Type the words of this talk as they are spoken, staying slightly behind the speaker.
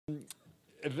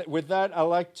with that, I'd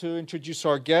like to introduce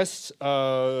our guests,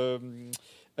 Arif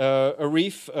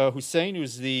Husain,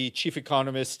 who's the chief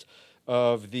economist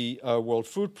of the World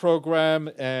Food Program,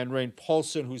 and Rein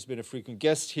Paulsen, who's been a frequent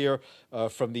guest here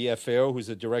from the FAO, who's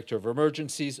the director of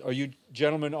Emergencies. Are you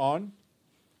gentlemen on?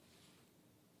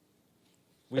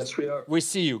 Yes, we are. We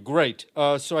see you. Great.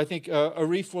 So I think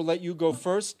Arif will let you go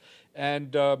first,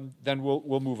 and then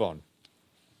we'll move on.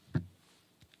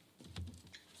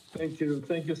 Thank you,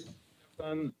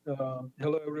 Stefan.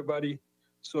 Hello, everybody.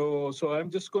 So I'm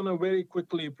just going to very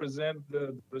quickly present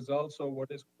the results of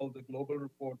what is called the Global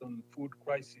Report on Food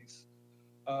Crises.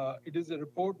 It is a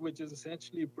report which is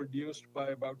essentially produced by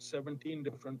about 17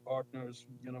 different partners,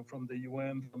 from the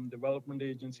UN, from development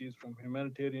agencies, from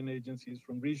humanitarian agencies,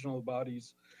 from regional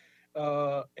bodies,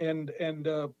 and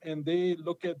they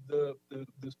look at the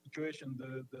situation,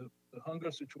 the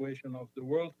hunger situation of the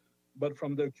world, but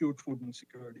from the acute food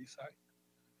insecurity side.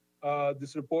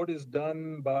 This report is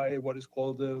done by what is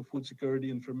called the Food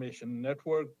Security Information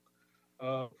Network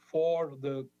for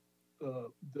the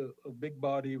big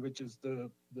body, which is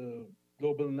the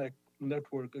Global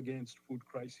Network Against Food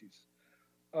Crises.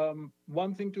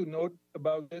 One thing to note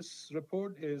about this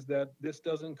report is that this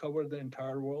doesn't cover the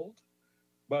entire world,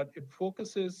 but it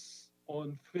focuses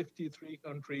on 53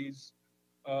 countries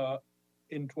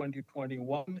in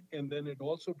 2021, and then it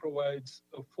also provides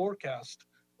a forecast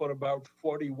for about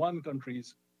 41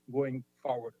 countries going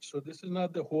forward. So this is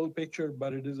not the whole picture,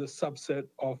 but it is a subset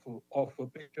of a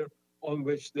picture on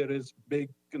which there is big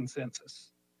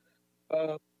consensus.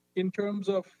 In terms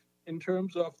of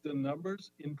the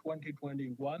numbers in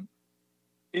 2021,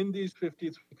 in these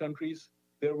 53 countries,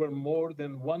 there were more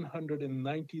than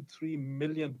 193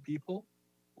 million people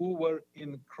who were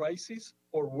in crisis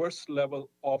or worse level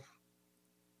of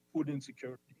food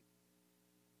insecurity.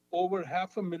 Over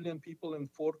 500,000 people in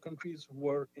 4 countries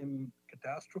were in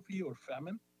catastrophe or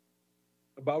famine.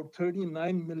 About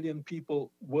 39 million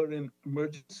people were in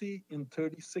emergency in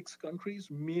 36 countries,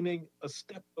 meaning a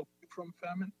step away from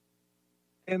famine.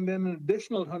 And then an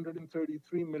additional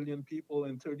 133 million people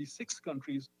in 36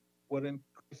 countries were in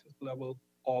crisis level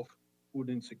of food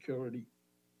insecurity.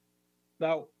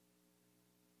 Now,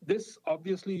 this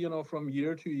obviously, from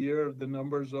year to year, the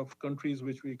numbers of countries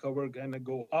which we cover kind of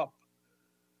go up.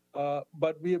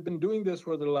 But we have been doing this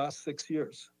for the last 6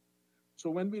 years. So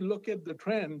when we look at the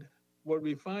trend, what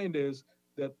we find is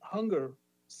that hunger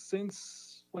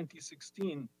since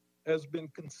 2016 has been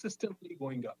consistently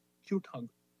going up, acute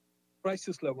hunger,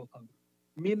 crisis level hunger,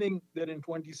 meaning that in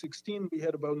 2016, we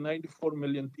had about 94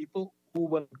 million people who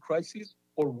were in crisis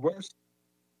or worse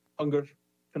hunger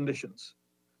conditions.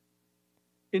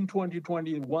 In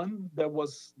 2021,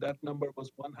 that number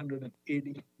was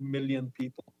 180 million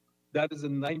people. That is a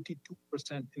 92%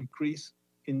 increase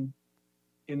in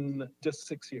just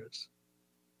 6 years.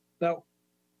 Now,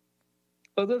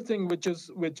 other thing which is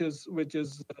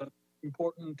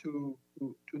important to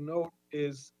note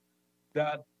is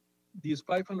that these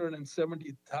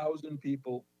 570,000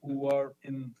 people who are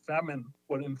in famine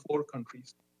were in 4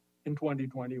 countries in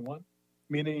 2021,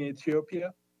 meaning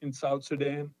Ethiopia, in South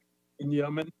Sudan, in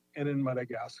Yemen, and in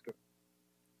Madagascar.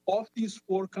 Of these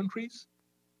 4 countries,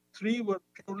 3 were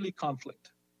purely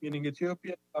conflict, meaning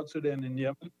Ethiopia, South Sudan, and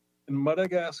Yemen. And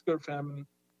Madagascar famine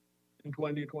in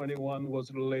 2021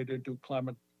 was related to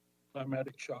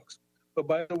climatic shocks. But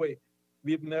by the way,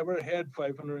 we've never had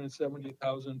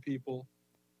 570,000 people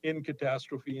in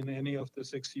catastrophe in any of the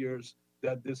 6 years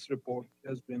that this report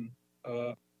has been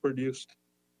produced.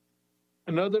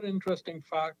 Another interesting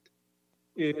fact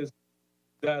is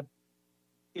that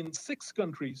in 6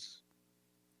 countries,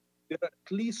 there are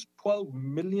at least 12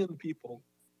 million people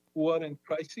who are in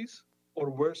crisis or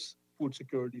worse food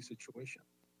security situation.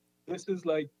 This is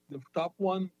like the top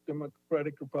one: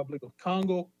 Democratic Republic of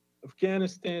Congo,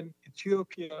 Afghanistan,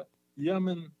 Ethiopia,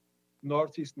 Yemen,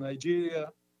 Northeast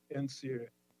Nigeria, and Syria.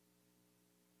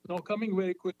 Now, coming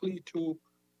very quickly to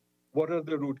what are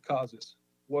the root causes?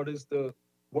 What is the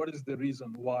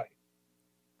reason why?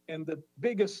 And the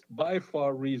biggest by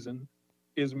far reason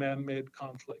is man-made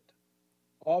conflict.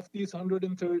 Of these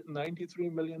 193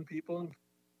 million people in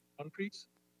countries,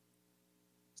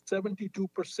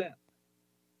 72%,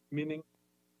 meaning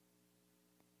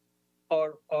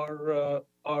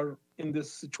are in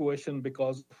this situation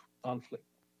because of conflict.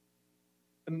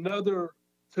 Another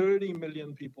 30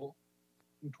 million people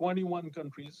in 21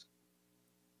 countries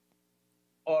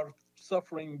are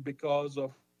suffering because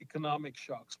of economic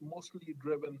shocks, mostly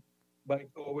driven by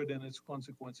COVID and its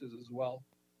consequences as well.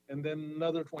 And then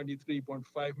another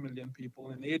 23.5 million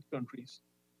people in 8 countries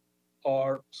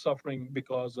are suffering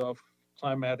because of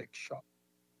climatic shock.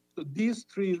 So these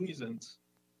 3 reasons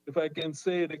if I can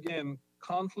say it again,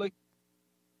 conflict,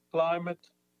 climate,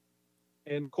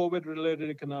 and COVID-related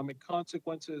economic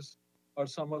consequences are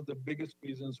some of the biggest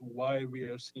reasons why we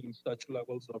are seeing such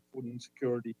levels of food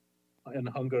insecurity and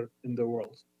hunger in the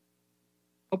world.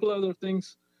 A couple other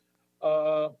things.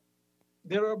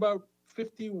 There are about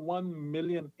 51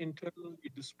 million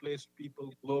internally displaced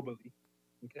people globally,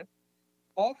 okay,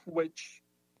 of which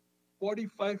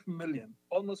 45 million,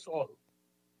 almost all,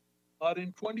 are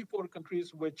in 24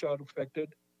 countries which are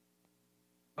affected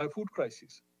by food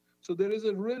crises. So there is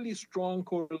a really strong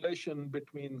correlation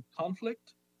between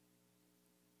conflict,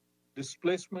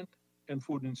 displacement, and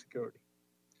food insecurity.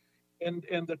 And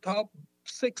the top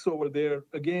 6 over there,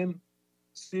 again,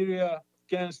 Syria,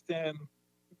 Afghanistan,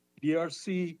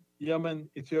 DRC,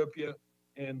 Yemen, Ethiopia,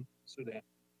 and Sudan.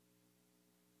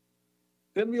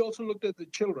 Then we also looked at the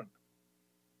children.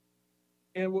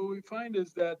 And what we find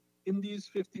is that in these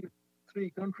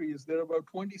 53 countries, there are about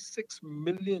 26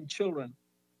 million children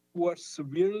who are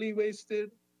severely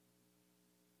wasted,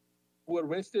 who are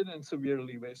wasted and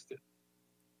severely wasted.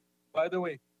 By the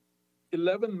way,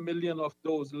 11 million of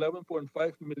those,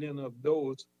 11.5 million of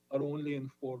those are only in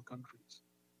 4 countries.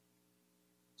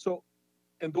 So,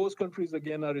 and those countries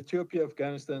again are Ethiopia,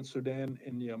 Afghanistan, Sudan,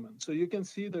 and Yemen. So you can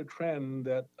see the trend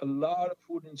that a lot of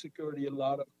food insecurity, a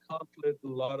lot of conflict, a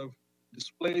lot of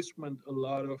displacement, a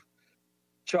lot of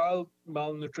child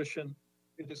malnutrition,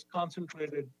 it is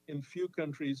concentrated in few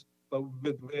countries, but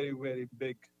with very, very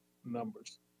big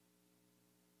numbers.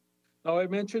 Now, I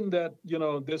mentioned that, you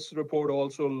know, this report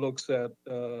also looks at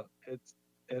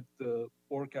the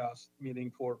forecast,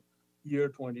 meaning for year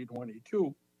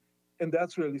 2022. And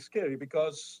that's really scary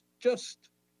because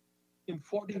just in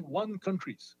 41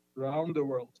 countries around the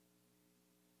world,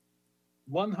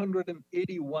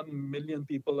 181 million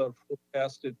people are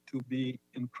forecasted to be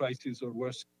in crisis or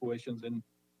worse situations in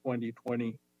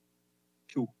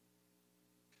 2022.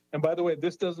 And by the way,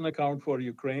 this doesn't account for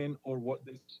Ukraine or what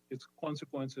its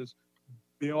consequences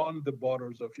beyond the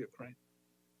borders of Ukraine.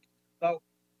 Now,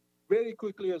 very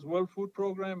quickly, as World Food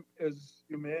Program, as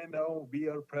you may know, we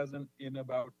are present in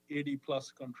about 80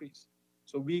 plus countries.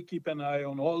 So we keep an eye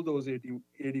on all those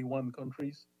 81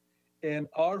 countries. And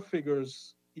our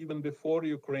figures, even before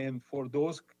Ukraine, for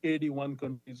those 81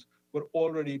 countries, were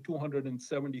already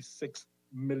 276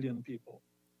 million people.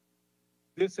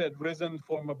 This had risen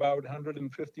from about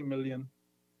 150 million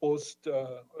post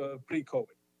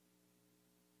pre-COVID.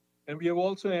 And we have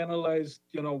also analyzed,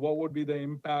 you know, what would be the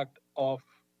impact of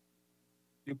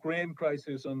Ukraine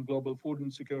crisis on global food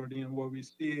insecurity. And what we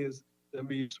see is that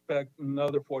we expect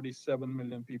another 47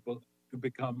 million people to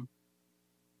become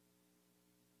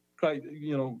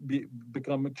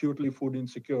acutely food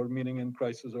insecure, meaning in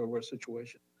crisis or worse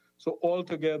situation. So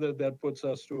altogether, that puts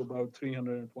us to about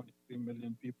 323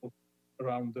 million people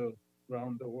around the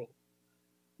world.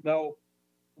 Now,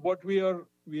 what we are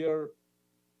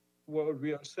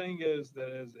saying is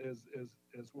that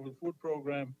as World Food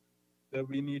Program, that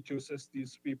we need to assist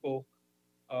these people.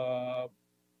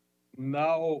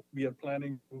 Now we are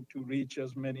planning to reach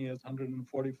as many as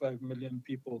 145 million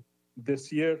people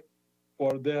this year.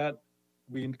 For that,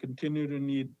 we continue to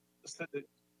need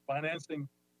financing,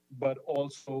 but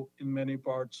also in many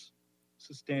parts,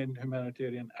 sustained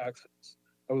humanitarian access.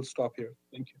 I will stop here.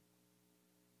 Thank you.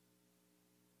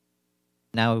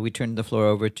 Now we turn the floor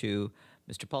over to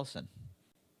Mr. Paulsen.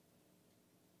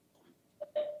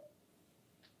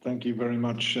 Thank you very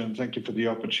much, and thank you for the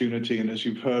opportunity. And as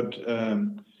you've heard,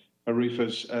 Arif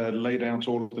has laid out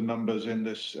all of the numbers in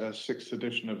this 6th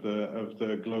edition of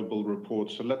the global report.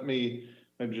 So let me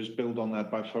maybe just build on that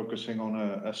by focusing on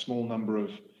a small number of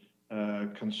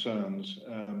concerns.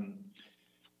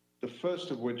 The first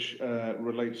of which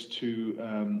relates to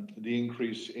the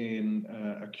increase in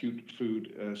acute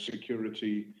food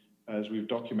security as we've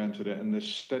documented it, and this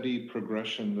steady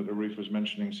progression that Arif was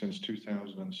mentioning since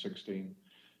 2016.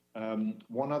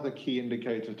 One other key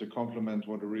indicator to complement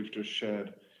what Arif just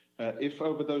shared, if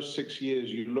over those 6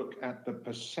 years you look at the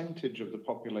percentage of the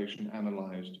population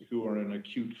analyzed who are in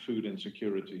acute food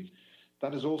insecurity,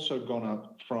 that has also gone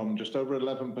up from just over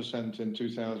 11% in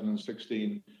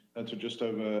 2016 to just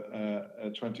over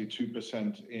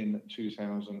 22% in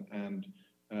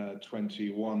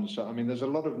 2021. So, I mean, there's a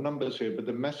lot of numbers here, but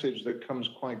the message that comes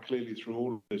quite clearly through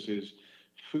all of this is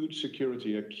food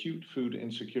security, acute food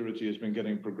insecurity has been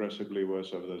getting progressively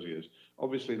worse over those years.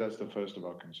 Obviously, that's the first of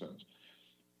our concerns.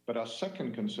 But our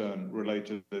second concern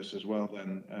related to this as well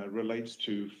then relates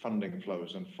to funding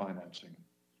flows and financing.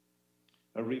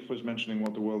 Arif was mentioning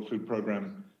what the World Food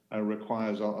Program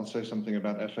requires. I'll say something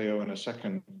about FAO in a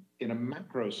second. In a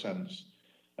macro sense,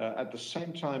 At the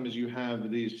same time as you have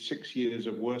these 6 years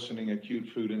of worsening acute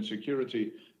food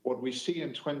insecurity, what we see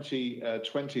in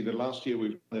 2020, the last year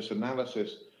we've done this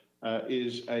analysis,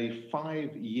 is a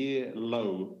 5-year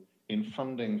low in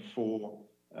funding for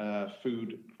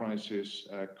food crisis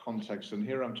context. And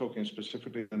here I'm talking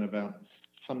specifically then about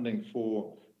funding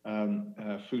for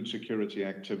food security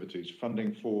activities,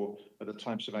 funding for the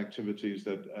types of activities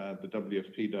that the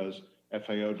WFP does,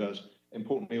 FAO does,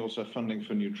 importantly also funding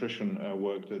for nutrition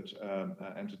work that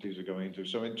entities are going into.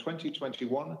 So in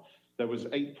 2021, there was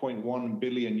 $8.1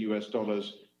 billion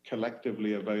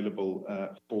collectively available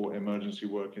for emergency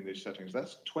work in these settings.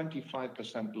 That's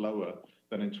 25% lower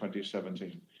than in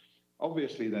 2017.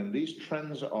 Obviously then, these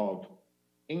trends of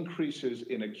increases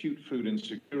in acute food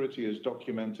insecurity as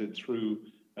documented through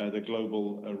the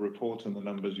global report and the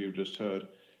numbers you've just heard,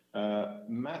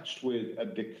 matched with a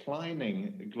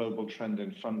declining global trend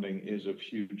in funding is of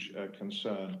huge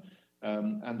concern.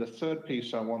 And the third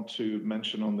piece I want to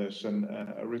mention on this, and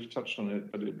Arif touched on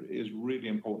it, but it is really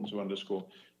important to underscore,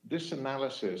 this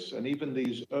analysis and even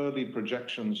these early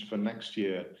projections for next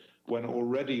year, when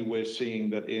already we're seeing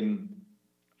that in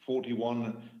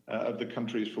 41 of the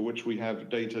countries for which we have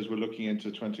data as we're looking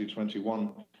into 2021,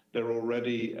 there are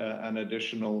already an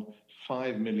additional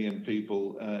 5 million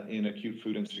people in acute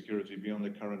food insecurity beyond the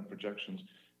current projections.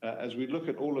 As we look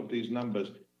at all of these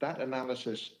numbers, that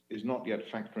analysis is not yet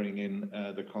factoring in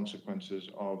the consequences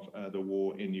of the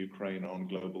war in Ukraine on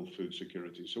global food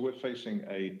security. So we're facing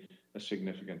a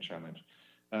significant challenge.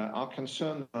 Our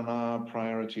concern and our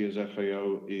priority as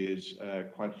FAO is,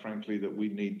 quite frankly, that we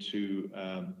need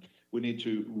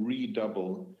to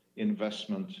redouble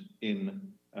investment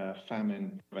in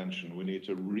famine prevention. We need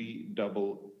to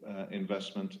redouble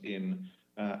investment in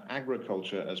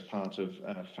agriculture as part of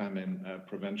famine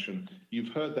prevention.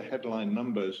 You've heard the headline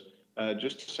numbers.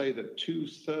 Just to say that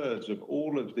 2/3 of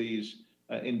all of these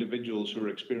individuals who are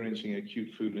experiencing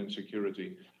acute food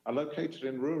insecurity are located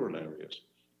in rural areas.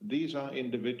 These are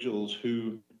individuals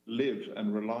who live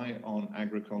and rely on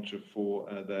agriculture for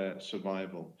their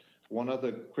survival. One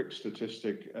other quick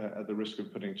statistic, at the risk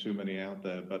of putting too many out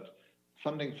there, but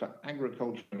funding for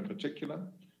agriculture in particular,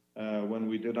 when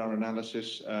we did our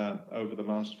analysis over the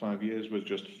last 5 years, was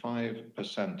just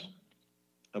 5%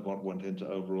 of what went into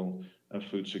overall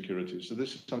food security. So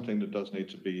this is something that does need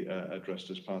to be addressed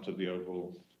as part of the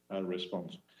overall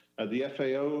response. The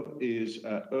FAO is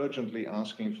urgently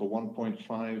asking for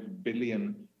 $1.5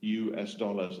 billion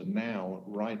now,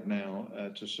 right now,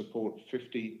 to support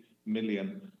 50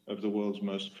 million of the world's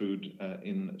most food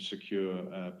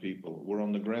insecure people. We're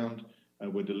on the ground,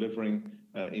 we're delivering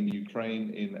in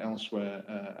Ukraine, in elsewhere,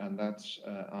 and that's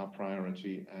our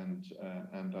priority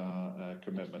and our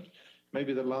commitment.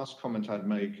 Maybe the last comment I'd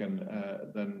make, and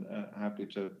then happy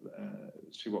to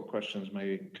see what questions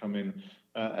may come in.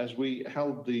 As we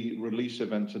held the release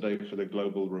event today for the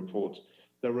global report,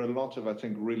 there were a lot of, I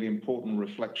think, really important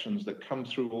reflections that come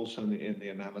through also in the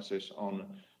analysis on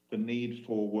the need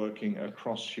for working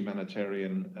across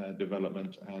humanitarian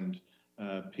development and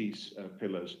peace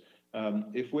pillars.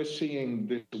 If we're seeing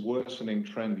this worsening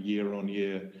trend year on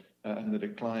year and the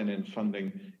decline in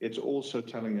funding, it's also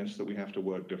telling us that we have to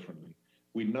work differently.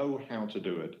 We know how to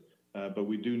do it, but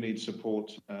we do need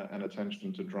support and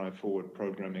attention to drive forward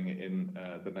programming in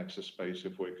the Nexus space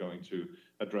if we're going to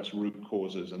address root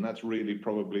causes. And that's really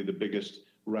probably the biggest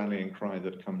rallying cry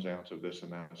that comes out of this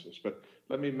analysis. But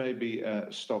let me maybe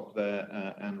stop there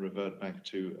and revert back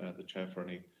to the chair for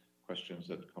any questions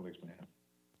that colleagues may have.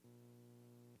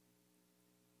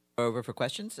 Over for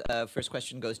questions. First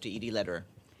question goes to Edie Lederer.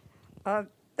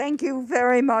 Thank you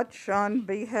very much on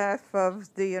behalf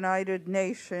of the United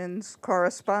Nations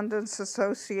Correspondents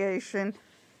Association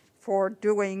for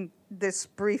doing this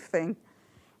briefing.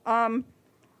 I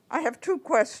have two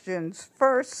questions.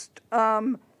 First,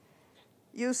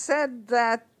 you said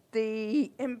that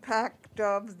the impact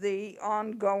of the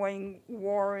ongoing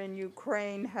war in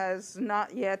Ukraine has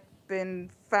not yet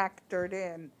been factored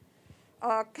in.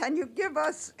 Can you give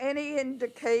us any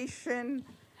indication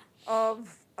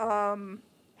of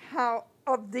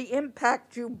the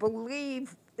impact you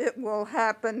believe it will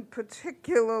happen,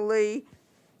 particularly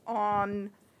on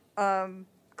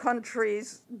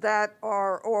countries that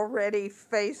are already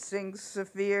facing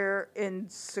severe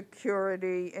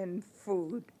insecurity in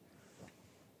food?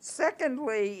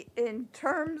 Secondly, in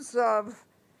terms of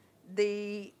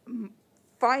the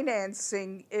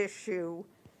financing issue,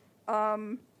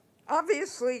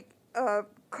 obviously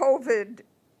COVID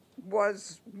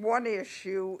was one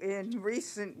issue in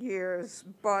recent years,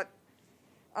 but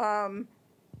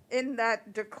in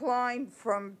that decline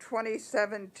from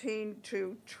 2017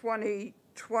 to 2020,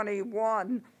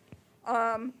 21.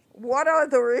 What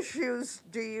other issues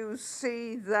do you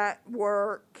see that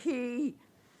were key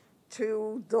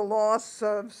to the loss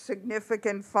of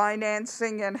significant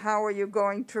financing, and how are you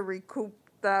going to recoup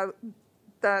that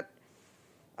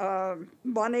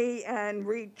money and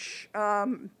reach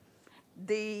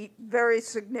the very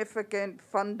significant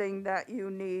funding that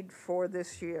you need for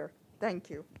this year? Thank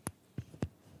you.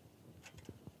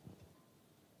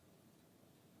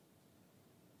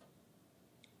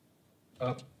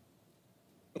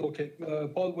 Okay,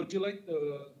 Paul, would you like?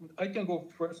 I can go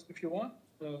first if you want.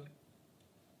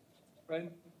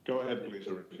 Right? Go ahead, please,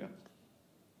 Arif. Yeah.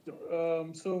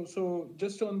 So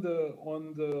just on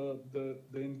the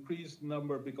increased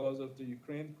number because of the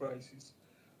Ukraine crisis,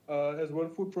 as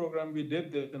World Food Program, we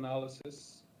did the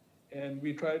analysis, and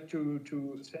we tried to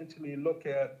essentially look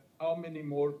at how many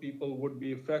more people would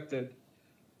be affected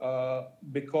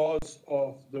because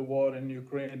of the war in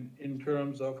Ukraine in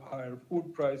terms of higher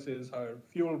food prices, higher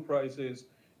fuel prices,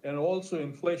 and also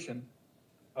inflation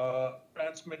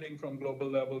transmitting from global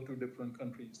level to different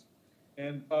countries.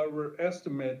 And our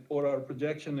estimate or our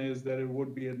projection is that it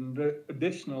would be an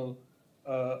additional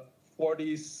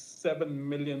 47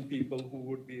 million people who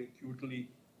would be acutely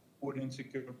food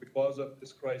insecure because of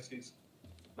this crisis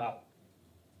now.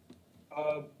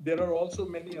 There are also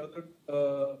many other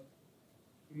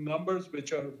numbers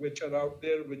which are out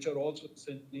there, which are also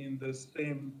essentially in the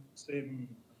same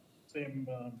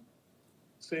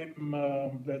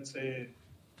let's say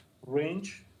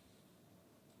range.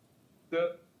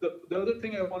 The other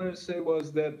thing I wanted to say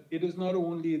was that it is not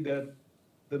only that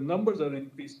the numbers are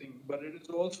increasing, but it is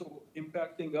also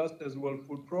impacting us as World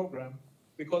Food Program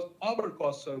because our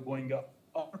costs are going up.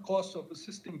 Our costs of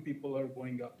assisting people are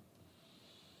going up.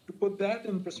 To put that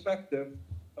in perspective,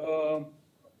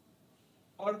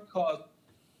 our costs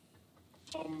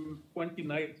from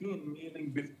 2019, meaning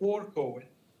before COVID,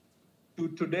 to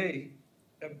today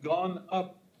have gone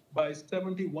up by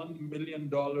 $71 million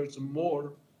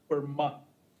more per month.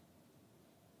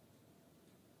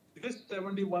 This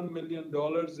 $71 million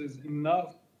is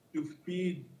enough to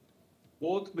feed,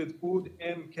 both with food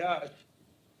and cash,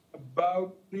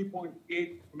 about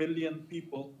 3.8 million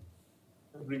people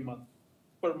every month,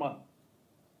 per month.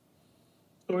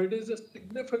 So it is a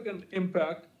significant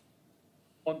impact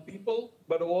on people,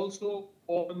 but also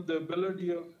on the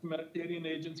ability of humanitarian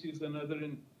agencies and other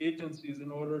agencies in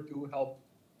order to help.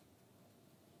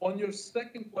 On your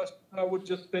second question, I would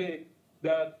just say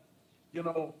that,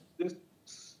 this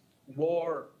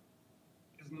war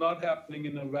is not happening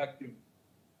in a vacuum.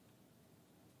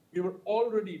 We were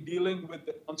already dealing with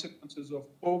the consequences of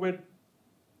COVID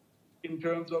in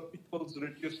terms of people's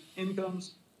reduced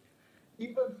incomes.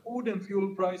 Even food and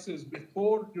fuel prices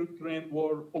before Ukraine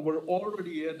war were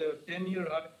already at a 10-year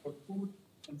high for food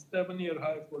and 7-year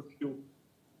high for fuel.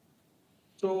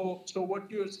 So what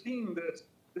you're seeing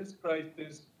this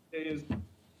crisis is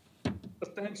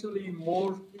essentially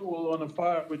more fuel on a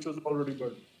fire which was already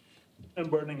burning and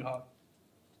burning hot.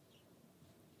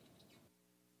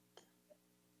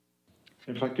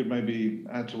 If I could maybe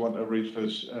add to what Arif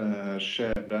has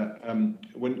shared,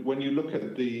 when you look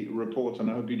at the report, and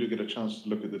I hope you do get a chance to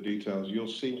look at the details, you'll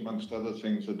see, amongst other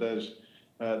things, that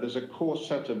there's a core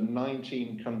set of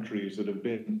 19 countries that have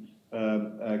been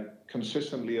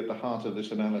consistently at the heart of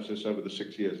this analysis over the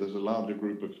 6 years. There's a larger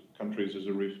group of countries, as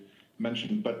Arif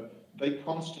mentioned, but they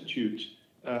constitute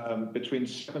between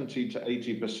 70 to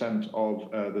 80%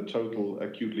 of the total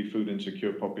acutely food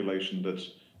insecure population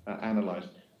that's analyzed.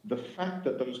 The fact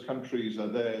that those countries are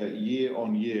there year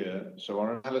on year, so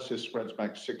our analysis spreads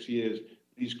back 6 years,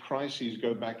 these crises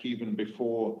go back even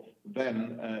before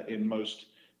then in most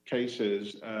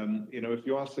cases. If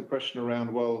you ask the question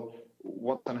around, well,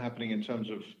 what's happening in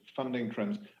terms of funding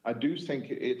trends, I do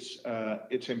think it's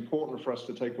important for us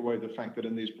to take away the fact that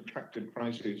in these protracted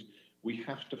crises, we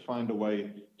have to find a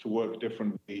way to work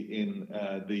differently in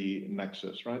the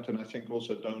nexus, right? And I think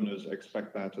also donors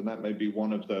expect that, and that may be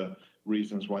one of the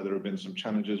reasons why there have been some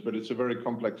challenges, but it's a very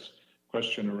complex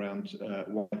question around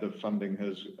why the funding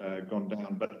has gone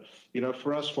down. But,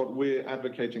 for us, what we're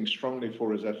advocating strongly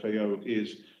for as FAO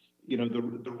is,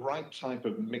 the right type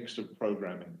of mix of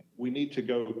programming. We need to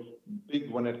go big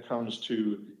when it comes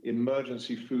to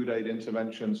emergency food aid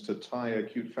interventions to tie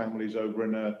acute families over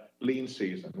in a lean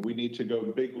season. We need to go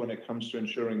big when it comes to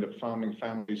ensuring that farming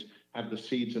families have the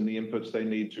seeds and the inputs they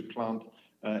need to plant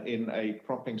in a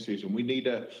cropping season. We need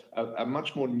a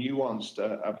much more nuanced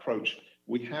approach.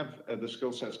 We have the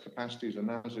skill sets, capacities,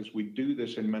 analysis. We do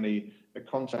this in many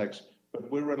contexts, but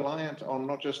we're reliant on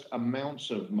not just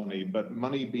amounts of money, but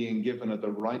money being given at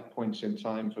the right points in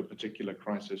time for particular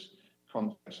crisis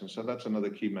context. And so that's another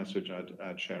key message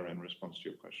I'd share in response to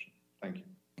your question. Thank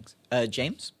you.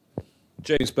 James?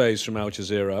 James Bays from Al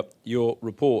Jazeera. Your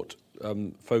report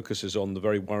focuses on the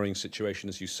very worrying situation,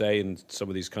 as you say, in some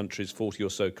of these countries, 40 or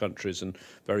so countries, and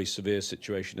very severe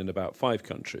situation in about 5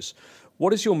 countries.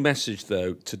 What is your message,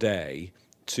 though, today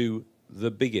to the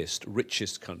biggest,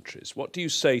 richest countries? What do you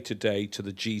say today to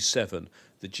the G7,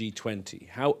 the G20?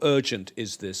 How urgent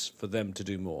is this for them to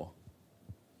do more?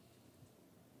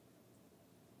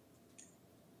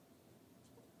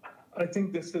 I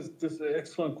think this is an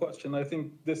excellent question. I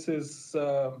think this is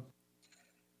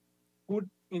food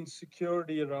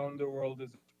insecurity around the world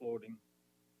is exploding.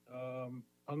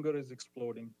 Hunger is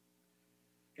exploding.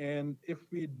 And if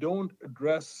we don't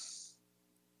address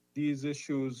these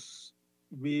issues,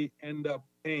 we end up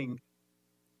paying,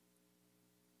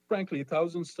 frankly,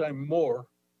 thousands times more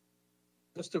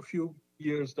just a few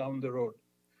years down the road.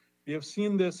 We have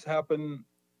seen this happen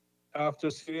after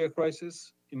Syria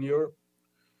crisis in Europe.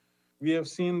 We have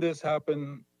seen this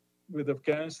happen with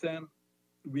Afghanistan.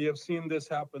 We have seen this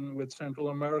happen with Central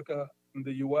America in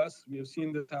the US. We have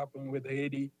seen this happen with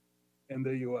Haiti in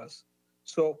the US.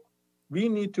 So we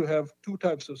need to have 2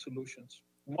 types of solutions.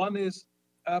 One is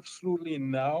absolutely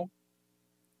now,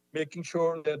 making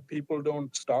sure that people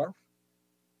don't starve.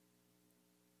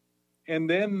 And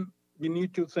then we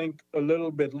need to think a little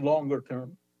bit longer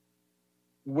term,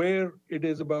 where it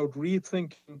is about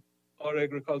rethinking our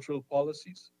agricultural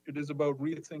policies. It is about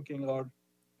rethinking our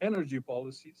energy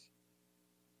policies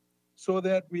so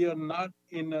that we are not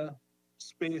in a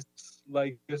space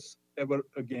like this ever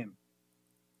again.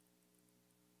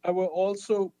 I will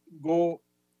also go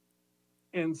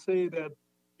and say that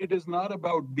it is not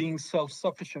about being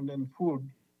self-sufficient in food,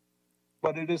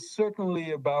 but it is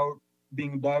certainly about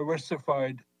being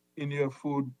diversified in your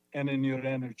food and in your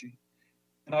energy.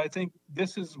 And I think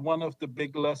this is one of the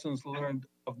big lessons learned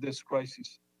of this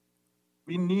crisis.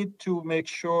 We need to make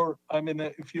sure,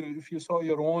 if you saw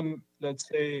your own, let's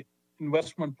say,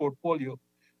 investment portfolio,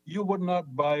 you would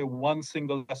not buy one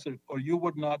single asset, or you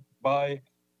would not buy,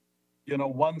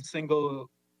 one single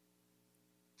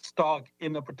stock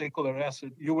in a particular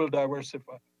asset. You will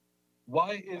diversify.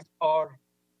 Why is our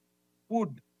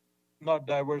food not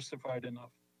diversified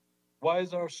enough? Why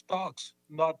is our stocks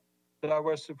not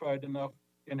diversified enough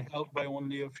and held by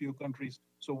only a few countries?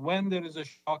 So when there is a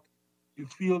shock, you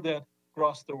feel that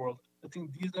across the world. I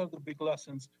think these are the big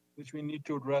lessons which we need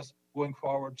to address going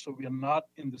forward, so we are not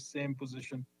in the same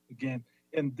position again.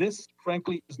 And this,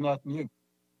 frankly, is not new.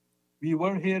 We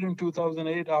were here in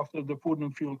 2008 after the food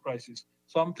and fuel crisis.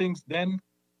 Some things then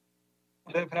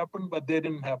would have happened, but they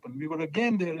didn't happen. We were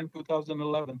again there in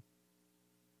 2011.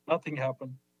 Nothing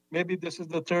happened. Maybe this is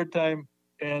the 3rd time,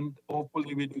 and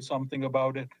hopefully we do something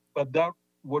about it. But that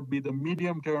would be the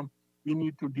medium term. We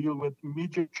need to deal with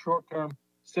immediate short term,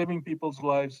 saving people's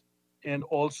lives, and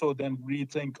also then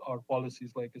rethink our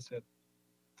policies, like I said.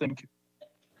 Thank you.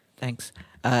 Thanks.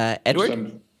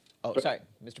 Edward? Sorry,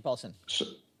 Mr. Paulsen.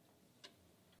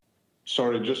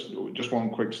 Sorry, just one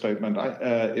quick statement.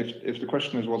 If the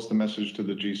question is what's the message to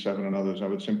the G7 and others, I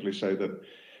would simply say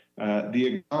that the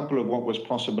example of what was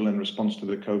possible in response to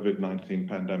the COVID-19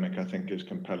 pandemic, I think, is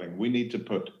compelling. We need to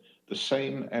put the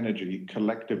same energy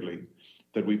collectively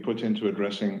that we put into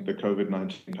addressing the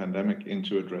COVID-19 pandemic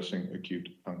into addressing acute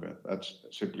hunger. That's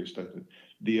simply stated.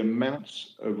 The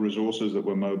amounts of resources that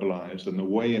were mobilized and the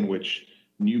way in which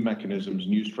new mechanisms,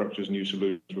 new structures, new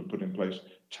solutions were put in place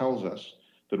tells us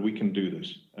that we can do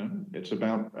this. It's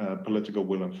about political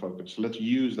will and focus. So let's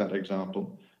use that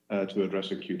example to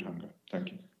address acute hunger.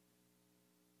 Thank you.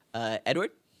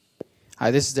 Edward?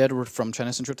 Hi, this is Edward from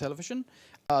China Central Television.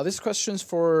 This question is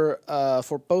for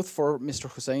both Mr.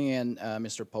 Husain and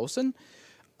Mr. Paulsen.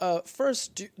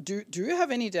 First, do you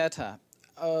have any data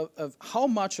of how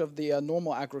much of the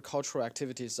normal agricultural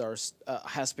activities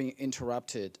has been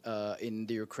interrupted in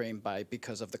the Ukraine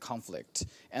because of the conflict,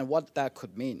 and what that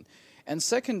could mean? And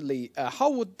secondly, how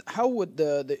would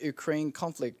the Ukraine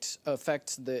conflict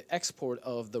affect the export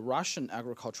of the Russian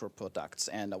agricultural products,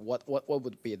 and what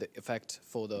would be the effect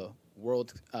for the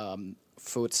world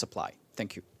food supply?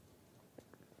 Thank you.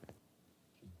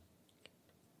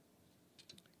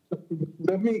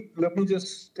 Let me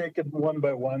just take it one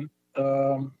by one.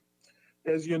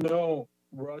 As you know,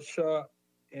 Russia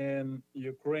and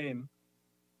Ukraine,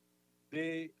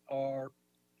 they are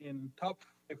in top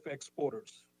 5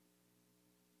 exporters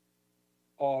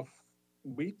of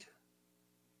wheat,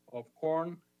 of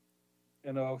corn,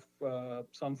 and of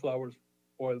sunflower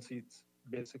oil seeds,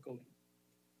 basically.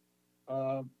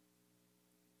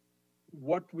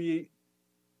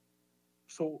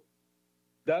 So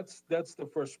that's the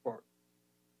first part.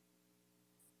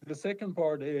 The second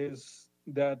part is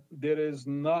that there is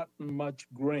not much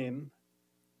grain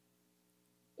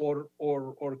or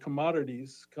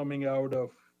commodities coming out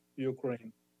of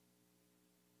Ukraine.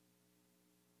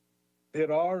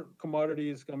 There are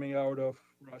commodities coming out of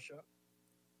Russia,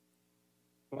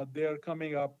 but they are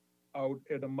coming out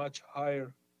at a much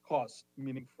higher cost,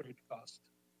 meaning freight cost.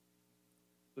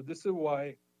 So this is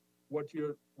why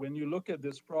when you look at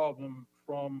this problem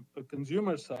from a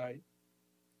consumer side,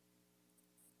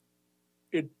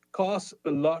 it costs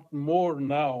a lot more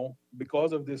now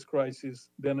because of this crisis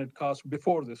than it cost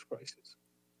before this crisis.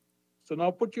 So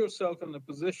now put yourself in a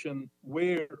position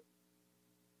where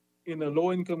in a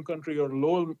low-income country or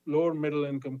lower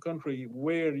middle-income country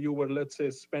where you were, let's say,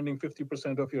 spending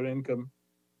 50% of your income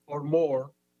or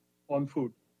more on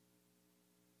food.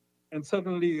 And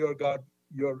suddenly your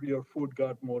food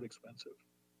got more expensive.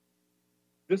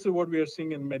 This is what we are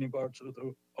seeing in many parts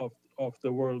of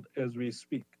the world as we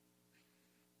speak.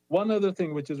 One other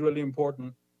thing which is really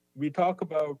important, we talk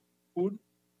about food,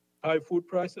 high food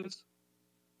prices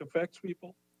affects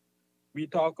people. We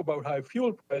talk about high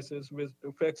fuel prices, which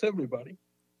affects everybody.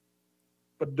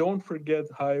 But don't forget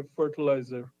high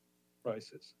fertilizer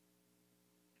prices.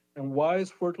 And why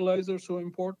is fertilizer so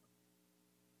important?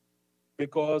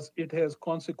 Because it has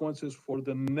consequences for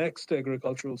the next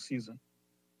agricultural season.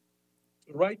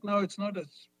 So right now, it's not a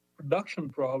production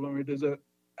problem, it is an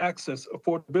access,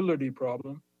 affordability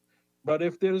problem. But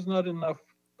if there is not enough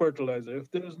fertilizer,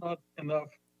 if there is not enough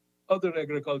other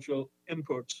agricultural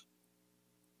inputs,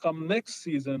 come next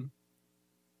season,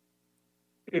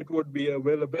 it would be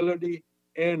availability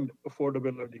and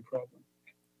affordability problem.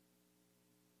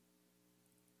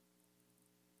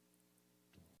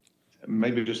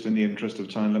 Maybe just in the interest of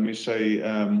time, let me say,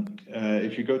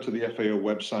 if you go to the FAO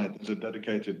website, there's a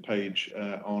dedicated page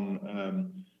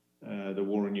on the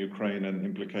war in Ukraine and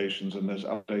implications, and there's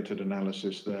updated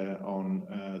analysis there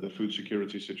on the food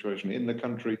security situation in the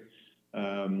country,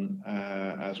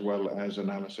 as well as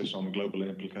analysis on global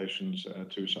implications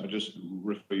too. So I just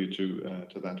refer you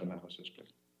to that analysis,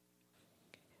 please.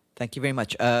 Thank you very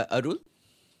much. Arul?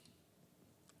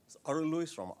 Arul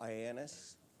Lewis from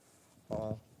IANS.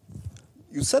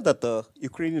 You said that the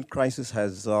Ukrainian crisis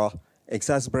has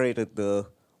exacerbated the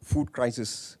food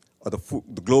crisis or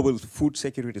the global food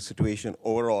security situation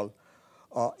overall.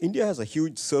 India has a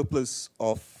huge surplus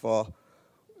of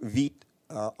wheat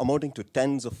amounting to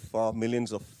tens of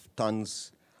millions of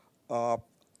tons. Are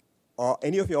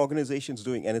any of your organizations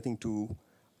doing anything to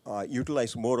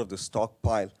utilize more of the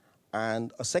stockpile?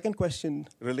 And a second question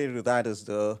related to that is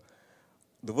the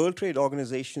World Trade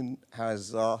Organization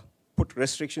has put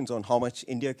restrictions on how much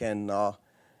India can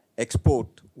export.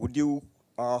 Would you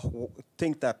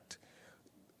think that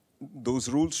those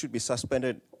rules should be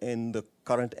suspended in the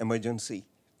current emergency?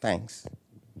 Thanks.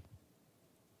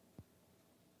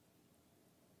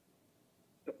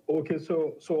 Okay,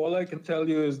 so all I can tell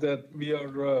you is that we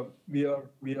are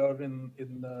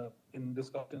in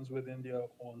discussions with India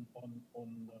on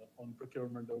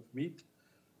procurement of wheat.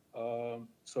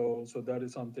 So that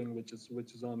is something which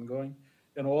is ongoing,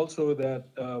 and also that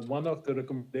one of the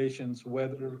recommendations,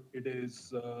 whether it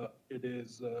is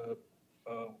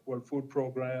World Food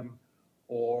Program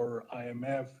or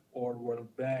IMF or World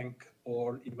Bank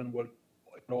or even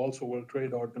also World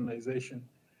Trade Organization,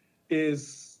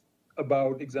 is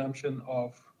about exemption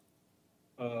of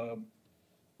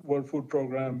World Food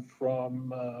Program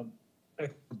from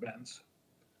export bans.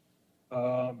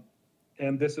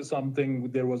 And this is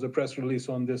something, there was a press release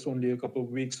on this only a couple of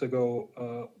weeks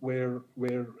ago, where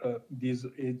these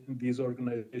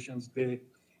organizations,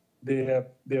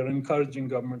 they're encouraging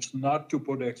governments not to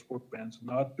put export bans,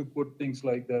 not to put things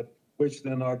like that, which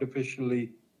then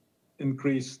artificially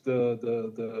increase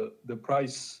the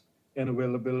price and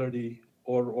availability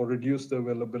or reduce the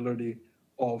availability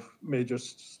of major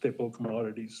staple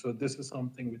commodities. So this is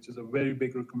something which is a very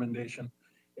big recommendation,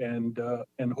 and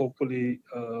hopefully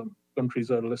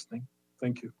countries are listening.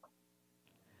 Thank you.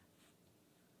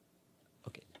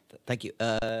 Okay, thank you. I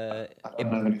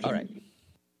don't have anything all right.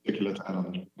 particular to add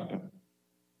on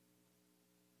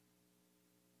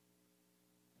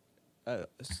that.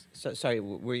 Sorry,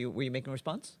 were you making a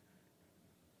response?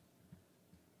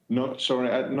 No, sorry,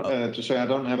 to say I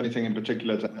don't have anything in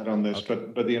particular to add on this, okay.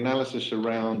 but the analysis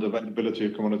around availability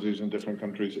of commodities in different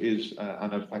countries is,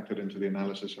 and I've factored into the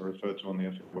analysis I referred to on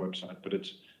the FAO website, but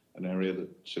it's an area that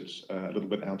sits a little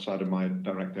bit outside of my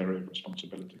direct area of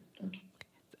responsibility. Thank you.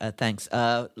 Thanks.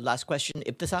 Last question,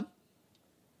 Ibtisam.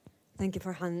 Thank you,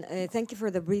 Farhan. Thank you for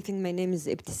the briefing. My name is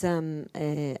Ibtisam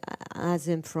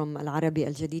Azim from Al Arabi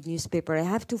Al Jadid newspaper. I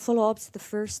have two follow-ups. The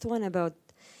first one about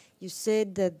you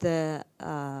said that the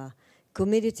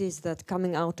commodities that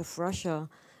coming out of Russia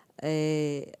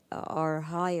are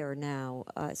higher now.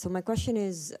 So my question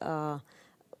is,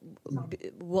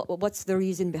 what's the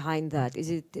reason behind that? Is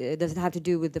it does it have to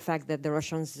do with the fact that the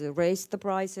Russians raised the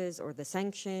prices, or the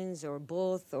sanctions, or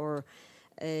both, or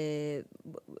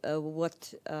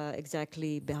what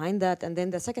exactly behind that? And then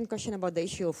the second question about the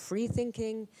issue of free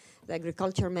thinking, the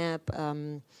agriculture map.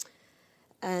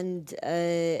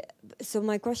 So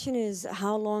my question is,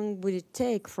 how long would it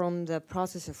take from the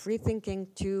process of free thinking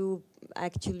to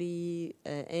actually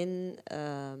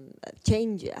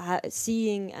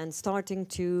seeing and starting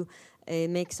to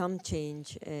make some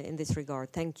change in this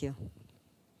regard? Thank you.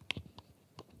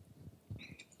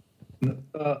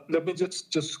 Let me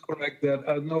just correct that.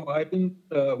 No, I didn't.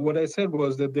 What I said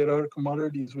was that there are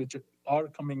commodities which are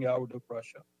coming out of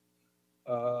Russia,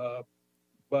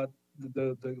 but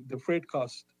the freight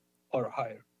costs are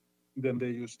higher than they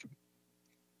used to be.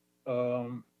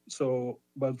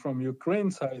 But from Ukraine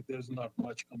side, there's not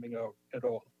much coming out at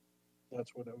all.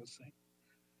 That's what I was saying.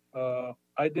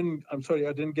 I'm sorry,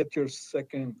 I didn't get your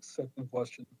second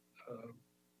question.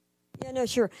 Yeah, no,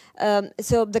 sure.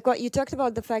 So you talked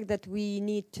about the fact that we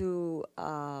need to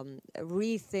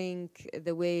rethink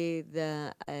the way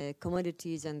the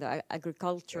commodities and the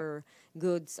agriculture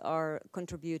goods are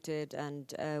contributed,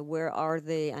 and where are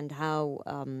they, and how.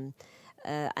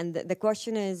 And the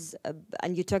question is,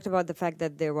 and you talked about the fact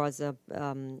that there was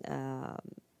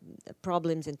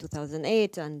problems in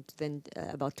 2008, and then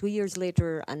about 2 years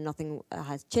later, and nothing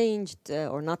has changed,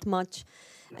 or not much.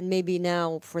 And maybe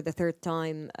now, for the third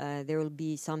time, there will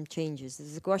be some changes.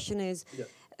 The question is,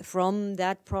 from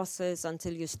that process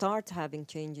until you start having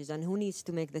changes, and who needs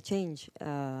to make the change?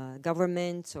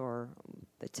 Governments, or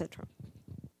etc.?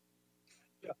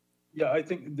 Yeah, I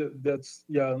think that's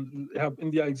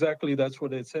India, exactly. That's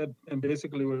what I said. And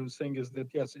basically, what I was saying is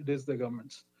that yes, it is the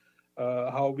governments.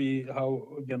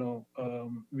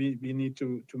 We need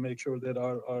to make sure that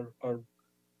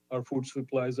our food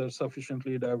supplies are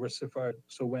sufficiently diversified.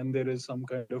 So when there is some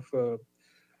kind of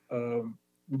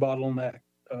bottleneck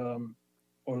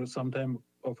or some time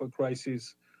of a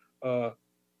crisis,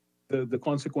 the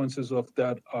consequences of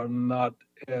that are not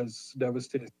as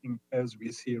devastating as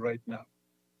we see right now.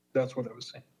 That's what I was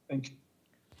saying. Thank you.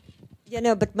 Yeah,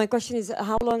 no, but my question is,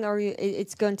 how long are you?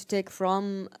 It's going to take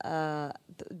from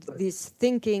this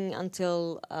thinking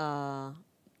until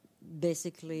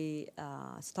basically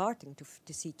starting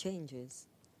to see changes.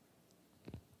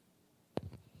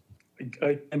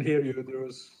 I can't hear you. There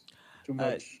was too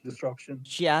much disruption.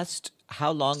 She asked,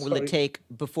 how long will it take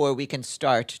before we can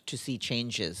start to see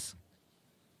changes?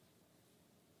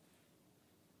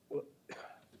 Well,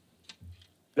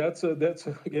 that's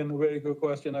again a very good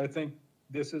question. I think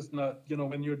this is not,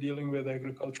 when you're dealing with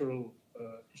agricultural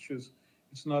issues,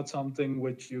 it's not something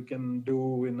which you can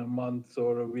do in a month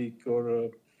or a week, or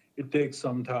it takes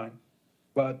some time.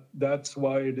 But that's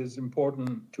why it is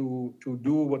important to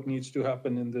do what needs to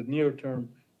happen in the near term,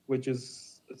 which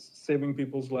is saving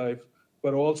people's life,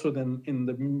 but also then in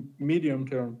the medium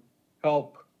term,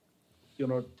 help,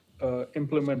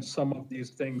 implement some of these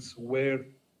things where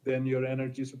then your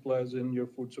energy supplies and your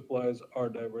food supplies are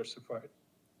diversified.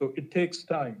 So it takes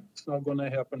time. It's not going to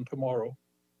happen tomorrow,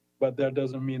 but that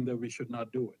doesn't mean that we should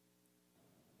not do it.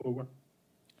 Over.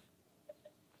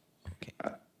 Okay.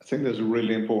 I think there's a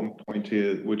really important point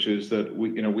here, which is that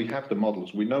we have the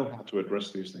models. We know how to address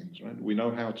these things, right? We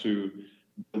know how to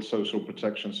build social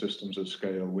protection systems at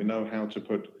scale. We know how to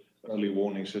put early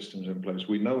warning systems in place.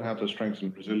 We know how to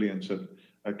strengthen resilience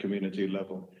at community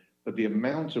level. But the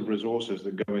amount of resources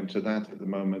that go into that at the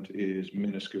moment is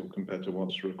minuscule compared to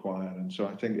what's required. And so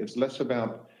I think it's less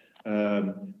about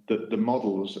the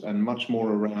models and much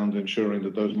more around ensuring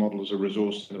that those models are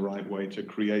resourced in the right way to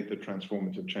create the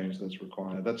transformative change that's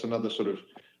required. That's another sort of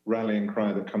rallying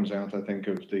cry that comes out, I think,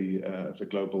 of the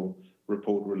global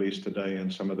report released today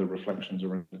and some of the reflections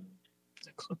around it.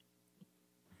 Excellent.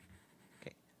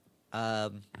 Okay.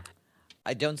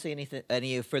 I don't see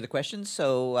any further questions,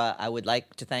 so I would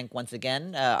like to thank once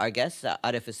again our guests,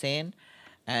 Arif Husain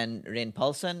and Rein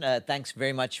Paulsen. Thanks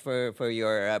very much for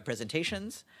your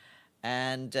presentations,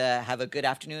 and have a good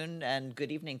afternoon and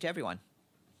good evening to everyone.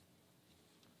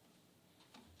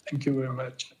 Thank you very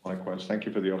much. Likewise. Thank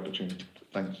you for the opportunity.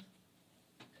 Thanks.